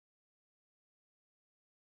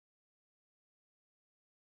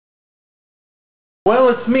Well,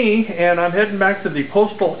 it's me, and I'm heading back to the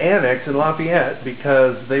postal annex in Lafayette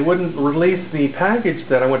because they wouldn't release the package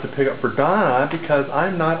that I went to pick up for Donna because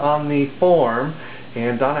I'm not on the form,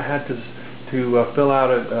 and Donna had to fill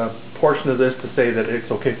out a portion of this to say that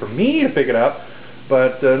it's okay for me to pick it up,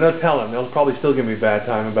 but no telling. They'll probably still give me a bad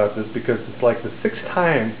time about this because it's like the 6th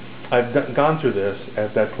time I've gone through this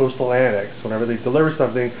at that postal annex. Whenever they deliver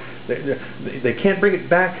something, they can't bring it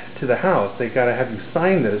back to the house. They got to have you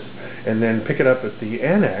sign this and then pick it up at the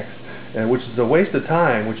annex, which is a waste of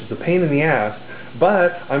time, which is a pain in the ass.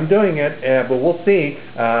 But I'm doing it, but we'll see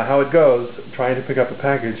how it goes, trying to pick up a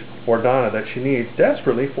package for Donna that she needs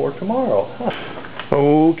desperately for tomorrow.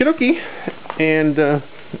 Okie dokie. And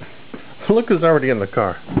look who's already in the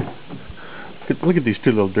car. Look at these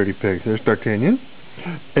two little dirty pigs. There's D'Artagnan,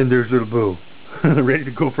 and there's little Boo. Ready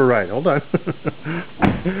to go for a ride. Hold on.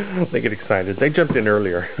 They get excited. They jumped in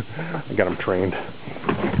earlier. I got them trained.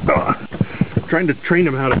 I'm trying to train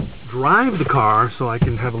them how to drive the car so I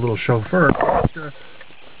can have a little chauffeur.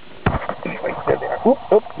 Anyway, there they are. Oh,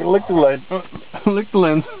 lick the lens. Lick the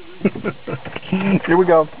lens. Here we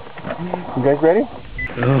go. You guys ready?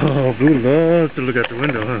 Oh, Boo loves to look out the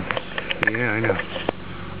window, huh? Yeah, I know.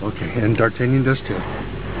 Okay, and D'Artagnan does too.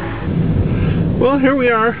 Well, here we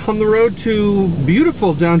are on the road to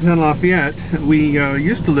beautiful downtown Lafayette. We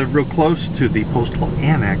used to live real close to the postal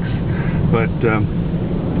annex, but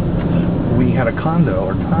we had a condo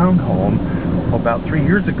or townhome about 3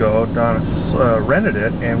 years ago. Donna'S rented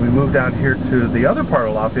it, and we moved out here to the other part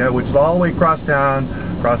of Lafayette, which is all the way across town,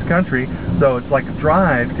 cross country. So it's like a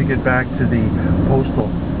drive to get back to the postal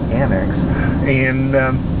annex, and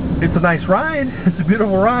it's a nice ride. It's a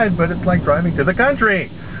beautiful ride, but it's like driving to the country.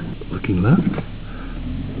 Looking left,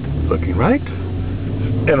 looking right,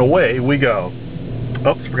 and away we go.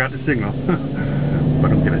 Oops, forgot to signal. But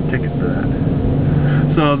I'm going to ticket for that.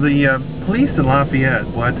 So the police in Lafayette,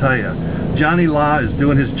 well, I tell you, Johnny Law is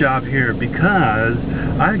doing his job here because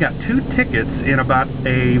I got 2 tickets in about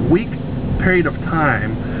a week period of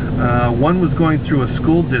time. One was going through a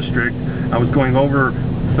school district. I was going over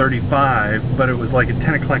 35, but it was like at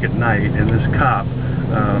 10 o'clock at night, and this cop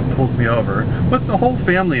pulled me over with the whole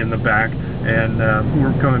family in the back, and we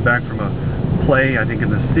were coming back from a play, I think in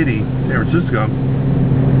the city, San Francisco.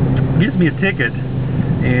 Gives me a ticket,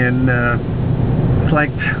 and it's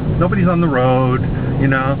like nobody's on the road, you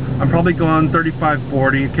know. I'm probably going 35,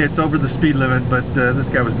 40. Okay, it's over the speed limit, but this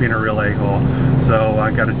guy was being a real a-hole, so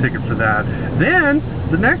I got a ticket for that. Then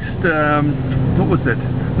the next, what was it?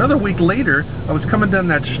 Another week later, I was coming down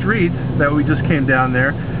that street that we just came down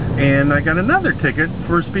there, and I got another ticket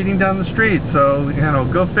for speeding down the street. So, you know,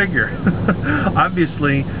 go figure.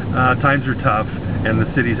 Obviously, times are tough, and the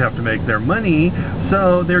cities have to make their money,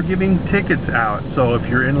 so they're giving tickets out. So if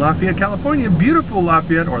you're in Lafayette, California, beautiful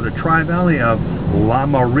Lafayette, or the Tri-Valley of La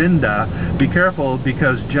Marinda, be careful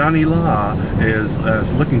because Johnny Law is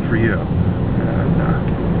looking for you.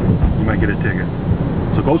 And you might get a ticket.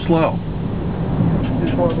 So go slow.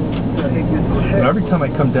 Every time I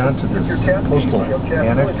come down to this postal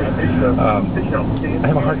annex, I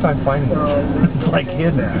have a hard time finding it. It's like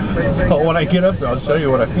hidden. So when I get up there, I'll show you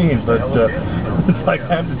what I mean, but it's like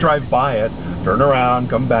I have to drive by it, turn around,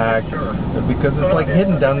 come back, because it's like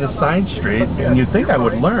hidden down this side street, and you'd think I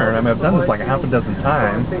would learn. I mean, I've done this like a half a dozen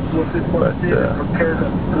times, but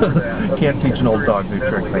can't teach an old dog new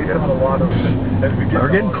tricks, I guess. We're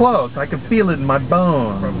getting close. I can feel it in my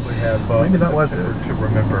bones. Maybe that was it. To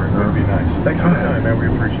remember, it would be nice. Thanks for the time, man. We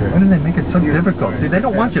appreciate it. Why do they make it so difficult? See, they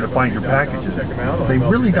don't want you to find your packages. They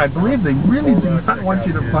really, I believe they really do not want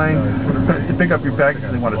you to pick up your packages.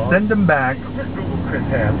 They want to send them back.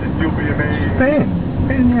 Spain,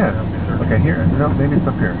 yeah. Okay, here. No, maybe it's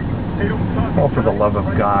up here. Oh, for the love of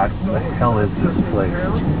God, what the hell is this place?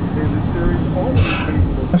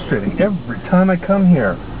 Frustrating every time I come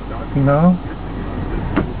here. You know,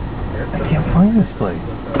 I can't find this place.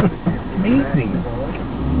 Amazing.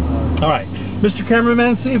 Alright, Mr.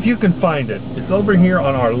 Cameraman, see if you can find it. It's over here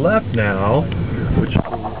on our left now, which is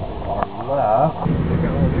our left.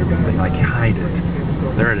 They like hide it.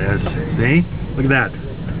 There it is. See? Look at that.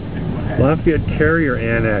 Lafayette Carrier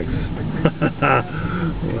Annex.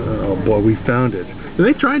 Oh boy, we found it.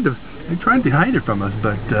 They tried to hide it from us,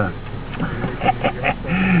 but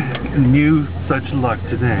knew such luck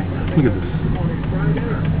today. Look at this.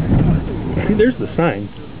 See, there's the sign.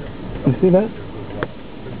 You see that?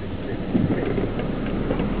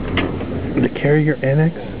 The Carrier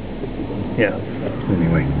Annex? Yeah.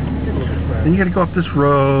 Anyway. Then you gotta go up this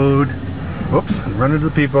road. Whoops, and run into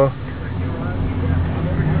the people.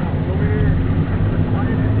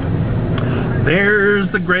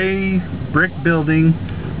 There's the gray brick building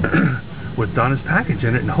with Donna's package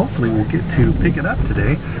in it, and hopefully we'll get to pick it up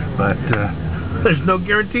today, but there's no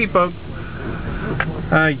guarantee, folks.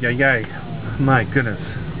 Ay, ay, ay. My goodness.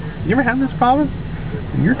 You ever had this problem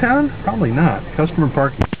in your town? Probably not. Customer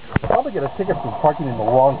parking. I'll probably get a ticket for parking in the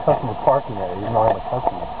wrong customer parking area, even though I'm a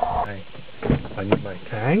customer. I need my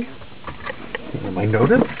tag, and my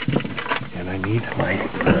notice, and I need my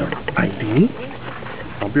ID.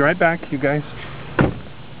 I'll be right back, you guys.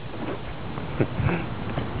 Let's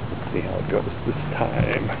see how it goes this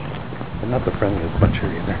time. I'm not the friendliest bunch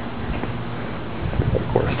here either. But of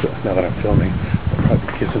course, now that I'm filming, I'll probably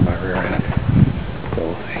be kissing my rear end. So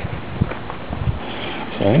we'll see.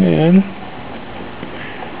 Sign in.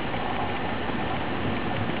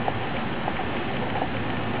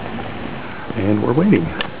 And we're waiting.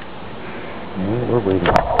 And we're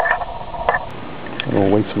waiting. And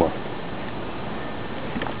we'll wait some more.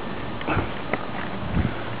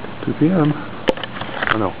 2 p.m.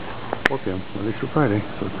 Oh no, 4 p.m. Monday through Friday.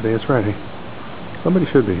 So today is Friday. Somebody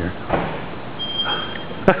should be here.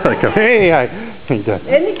 Hey, hi. Any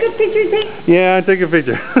good pictures, eh? Yeah, I took a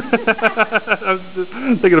picture. I was just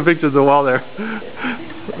taking a picture of the wall there.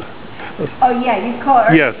 Oh yeah, you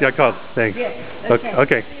called. Yes, yeah, I called. Thanks. Yes.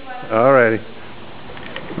 Okay. Alrighty.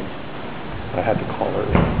 I had to call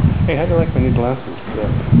early. Hey, how do you like my new glasses?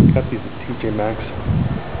 Got these at TJ Maxx.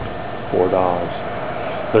 $4.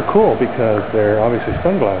 They're cool because they're obviously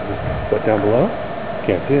sunglasses, but down below,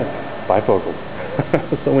 can't see it. Bifocal.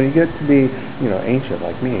 So when you get to be, ancient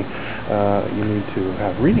like me, you need to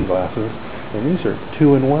have reading glasses, and these are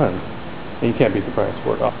 2-in-1. And you can't beat the price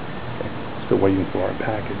for it. Oh, okay. Still waiting for our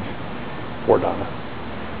package for Donna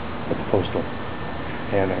at the postal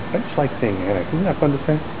annex. I just like saying annex. Isn't that fun to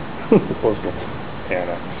say? The postal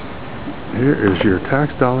annex. Here is your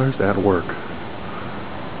tax dollars at work.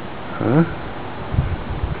 Huh?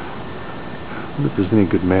 I wonder if there's any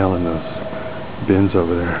good mail in those bins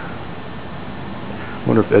over there. I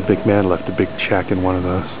wonder if Ed McMahon left a big check in one of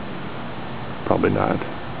those. Probably not.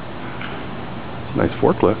 It's a nice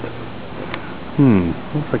forklift.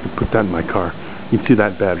 What if I could put that in my car? You'd see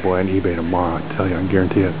that bad boy on eBay tomorrow, I tell you, I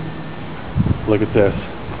guarantee it. Look at this.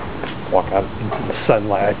 Walk out into the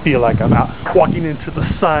sunlight. I feel like I'm out walking into the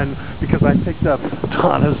sun because I picked up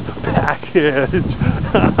Donna'S package.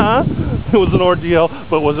 It was an ordeal,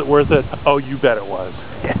 but was it worth it? Oh, you bet it was.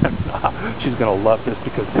 And she's going to love this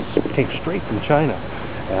because this came straight from China.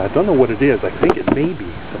 I don't know what it is. I think it may be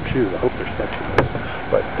some shoes. I hope they're sexy.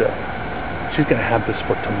 But she's going to have this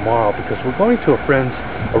for tomorrow because we're going to a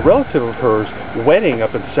relative of hers wedding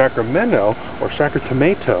up in Sacramento, or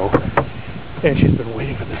Sacramento. And she's been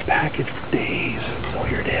waiting for this package for days. So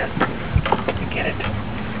here it is. Let me get it.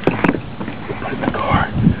 Put it in the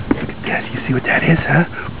car. Look at this. You see what that is, huh?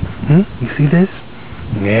 You see this?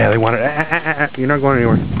 Yeah, they want it. You're not going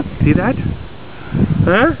anywhere. See that?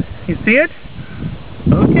 Huh? You see it?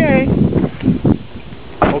 Okay.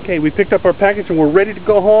 Okay, we picked up our package and we're ready to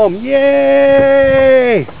go home.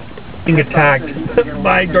 Yay! Being attacked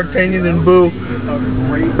by D'Artagnan and Boo.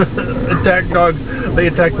 Attack dogs. They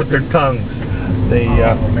attack with their tongues. They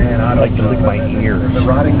like to lick my ears. The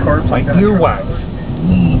rotting corpse. My earwax.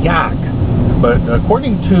 Yuck. But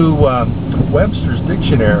according to Webster's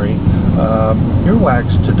dictionary,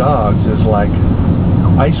 earwax to dogs is like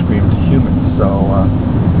ice cream to humans. So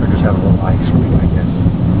they're just having a little ice cream, I guess.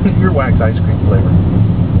 Earwax ice cream flavor.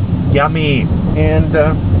 Yummy. And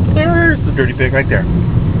there's the dirty pig right there.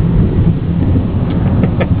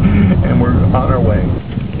 And we're on our way.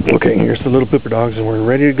 Okay, here's the little pooper dogs, and we're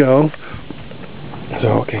ready to go.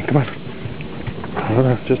 So, okay, come on. Hold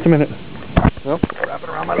on, just a minute. Nope, wrap it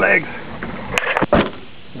around my legs.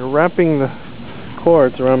 You're wrapping the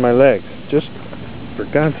cords around my legs. Just for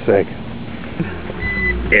God's sake.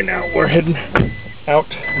 And now we're heading out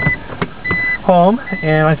home,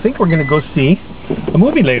 and I think we're going to go see a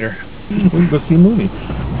movie later. We're going to go see a movie.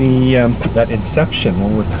 That Inception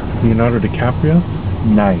one with Leonardo DiCaprio.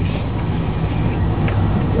 Nice.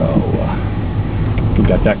 So, we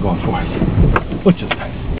got that going for us, which is nice.